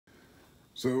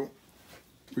So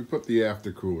we put the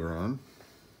aftercooler on,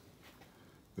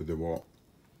 the DeWalt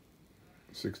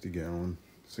 60-gallon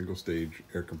single stage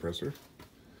air compressor.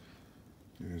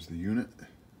 Here's the unit,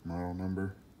 model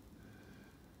number.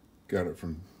 Got it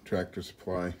from Tractor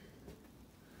Supply.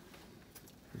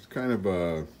 It's kind of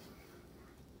a,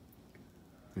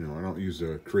 I don't use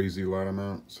a crazy lot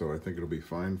amount, so I think it'll be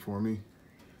fine for me.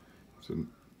 It's a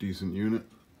decent unit.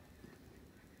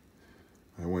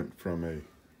 I went from a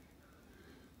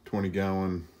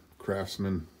 20-gallon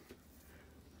Craftsman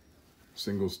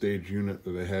single stage unit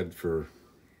that I had for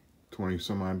 20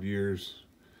 some odd years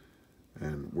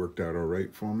and worked out all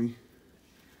right for me,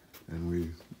 and we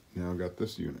now got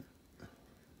this unit.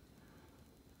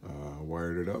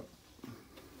 Wired it up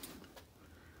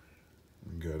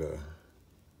and got a,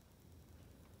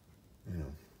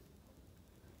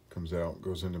 comes out,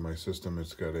 goes into my system.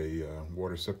 It's got a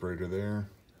water separator there,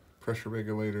 pressure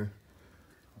regulator,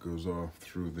 goes off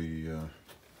through the,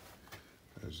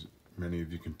 as many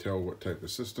of you can tell what type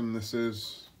of system this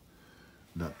is.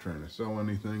 Not trying to sell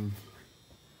anything.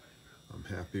 I'm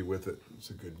happy with it.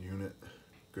 It's a good unit,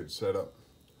 good setup,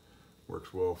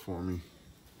 works well for me.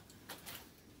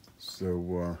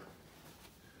 So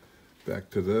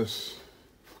back to this,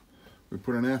 we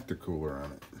put an aftercooler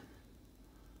on it.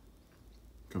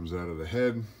 Comes out of the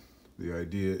head. The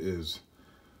idea is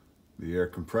the air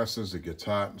compresses, it gets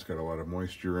hot, it's got a lot of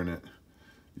moisture in it.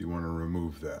 You want to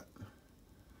remove that.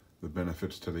 The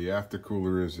benefits to the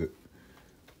aftercooler is it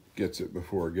gets it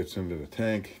before it gets into the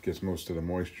tank, gets most of the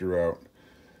moisture out.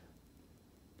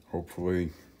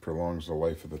 Hopefully prolongs the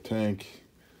life of the tank,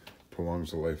 prolongs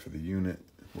the life of the unit,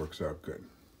 works out good.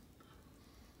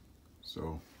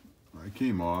 So I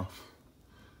came off.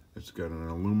 It's got an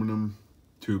aluminum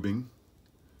tubing.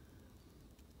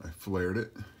 I flared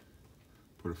it,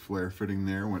 put a flare fitting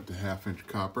there, went to 1/2-inch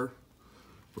copper,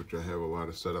 which I have a lot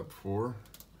of setup for.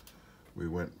 We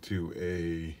went to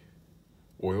a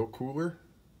oil cooler.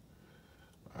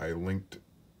 I linked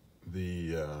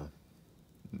the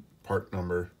part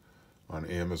number on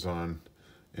Amazon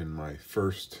in my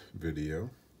first video,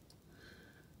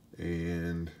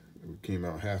 and it came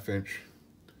out 1/2-inch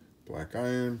black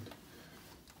iron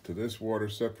to this water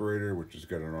separator, which has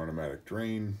got an automatic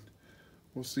drain.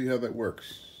 We'll see how that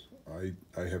works.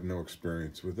 I have no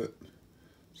experience with it.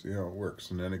 See how it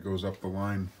works. And then it goes up the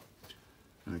line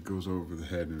and it goes over the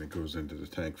head and it goes into the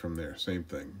tank from there. Same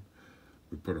thing.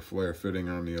 We put a flare fitting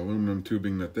on the aluminum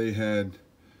tubing that they had.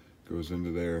 Goes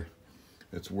into there.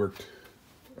 It's worked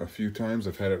a few times.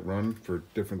 I've had it run for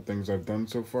different things I've done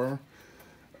so far.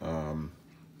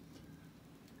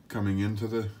 Coming into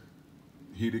the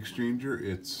heat exchanger,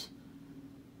 it's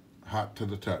hot to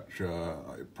the touch.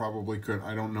 I probably couldn't,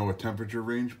 I don't know a temperature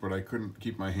range, but I couldn't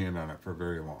keep my hand on it for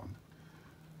very long.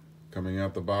 Coming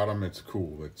out the bottom, it's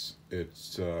cool.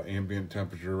 It's ambient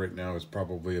temperature right now is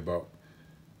probably about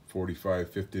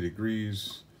 45-50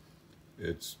 degrees.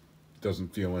 It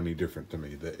doesn't feel any different to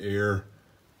me. The air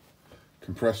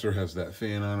compressor has that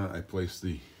fan on it. I place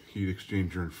the heat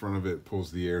exchanger in front of it,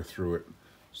 pulls the air through it.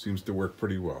 Seems to work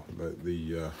pretty well.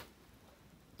 The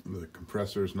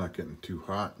compressor is not getting too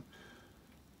hot.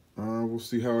 We'll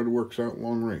see how it works out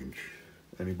long range.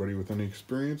 Anybody with any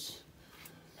experience,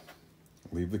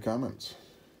 leave the comments.